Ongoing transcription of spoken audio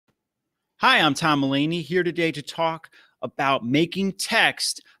Hi, I'm Tom Mullaney here today to talk about making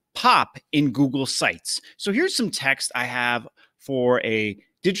text pop in Google Sites. So here's some text I have for a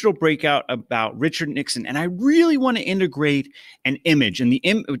digital breakout about Richard Nixon, and I really want to integrate an image and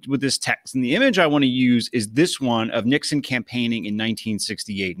with this text. And the image I want to use is this one of Nixon campaigning in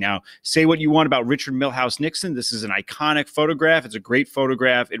 1968. Now, say what you want about Richard Milhous Nixon. This is an iconic photograph. It's a great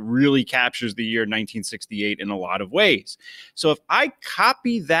photograph. It really captures the year 1968 in a lot of ways. So if I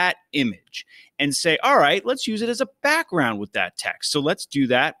copy that image and say, all right, let's use it as a background with that text. So let's do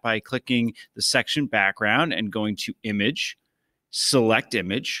that by clicking the section background and going to image, select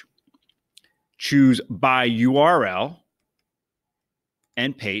image, choose by URL,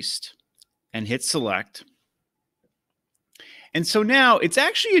 and paste, and hit select. And so now it's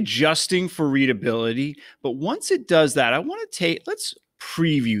actually adjusting for readability, but once it does that, I want to let's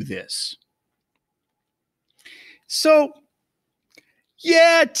preview this. So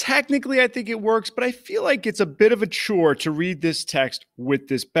yeah, technically I think it works, but I feel like it's a bit of a chore to read this text with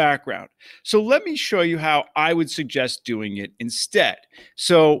this background. So let me show you how I would suggest doing it instead.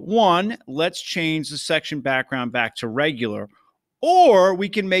 So one, let's change the section background back to regular, or we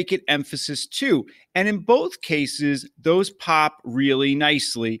can make it emphasis 2. And in both cases, those pop really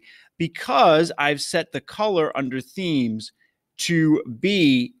nicely because I've set the color under themes to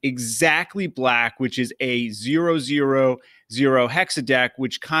be exactly black, which is a 000 hexadeck,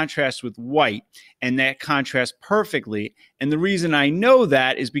 which contrasts with white, and that contrasts perfectly. And the reason I know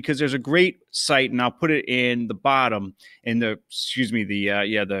that is because there's a great site, and I'll put it in the bottom in the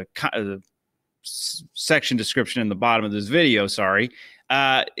section description in the bottom of this video. Sorry,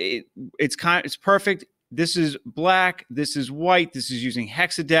 it's perfect. This is black, this is white, this is using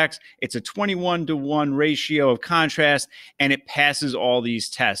hexadecks. It's a 21-to-1 ratio of contrast, and it passes all these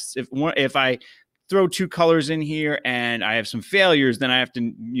tests. If I throw 2 colors in here and I have some failures, then I have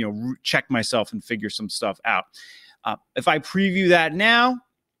to check myself and figure some stuff out. If I preview that now,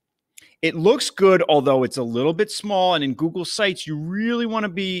 it looks good, although it's a little bit small. And in Google Sites, you really want to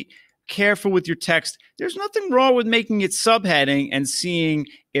be careful with your text. There's nothing wrong with making it subheading and seeing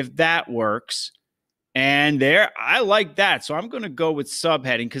if that works. And there, I like that. So I'm going to go with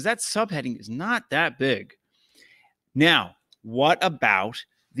subheading because that subheading is not that big. Now, what about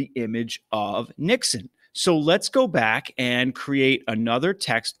the image of Nixon? So let's go back and create another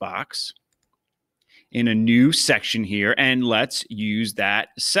text box in a new section here, and let's use that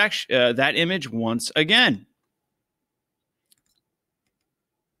that image once again.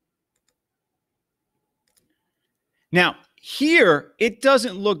 Now, here, it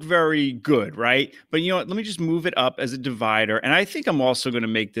doesn't look very good, right? But you know what? Let me just move it up as a divider. And I think I'm also going to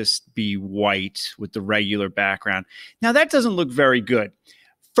make this be white with the regular background. Now, that doesn't look very good.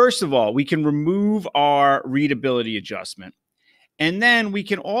 First of all, we can remove our readability adjustment. And then we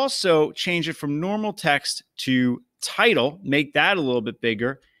can also change it from normal text to title, make that a little bit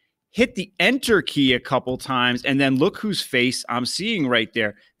bigger, hit the enter key a couple times, and then look whose face I'm seeing right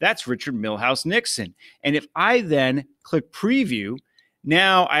there. That's Richard Milhous Nixon. And if I then click preview,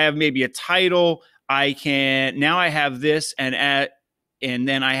 now I have maybe a title. Now I have this, and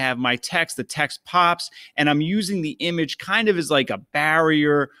then I have my text. The text pops, and I'm using the image kind of as like a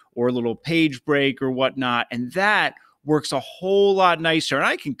barrier or a little page break or whatnot. And that works a whole lot nicer. And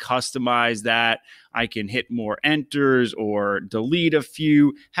I can customize that. I can hit more enters or delete a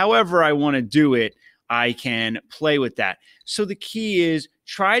few. However I want to do it, I can play with that. So the key is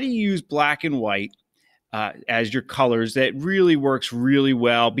try to use black and white as your colors. That really works really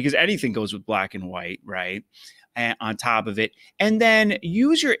well because anything goes with black and white, right? And on top of it. And then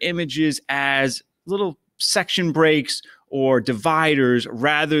use your images as little section breaks or dividers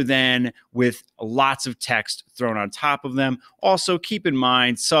rather than with lots of text thrown on top of them. Also, keep in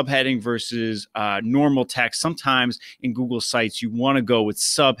mind subheading versus normal text. Sometimes in Google Sites, you want to go with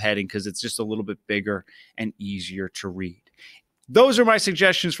subheading because it's just a little bit bigger and easier to read. Those are my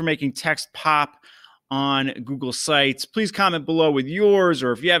suggestions for making text pop on Google Sites. Please comment below with yours,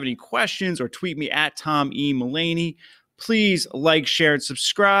 or if you have any questions, or tweet me at Tom E. Mullaney. Please like, share, and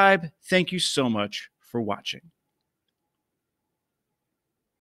subscribe. Thank you so much for watching.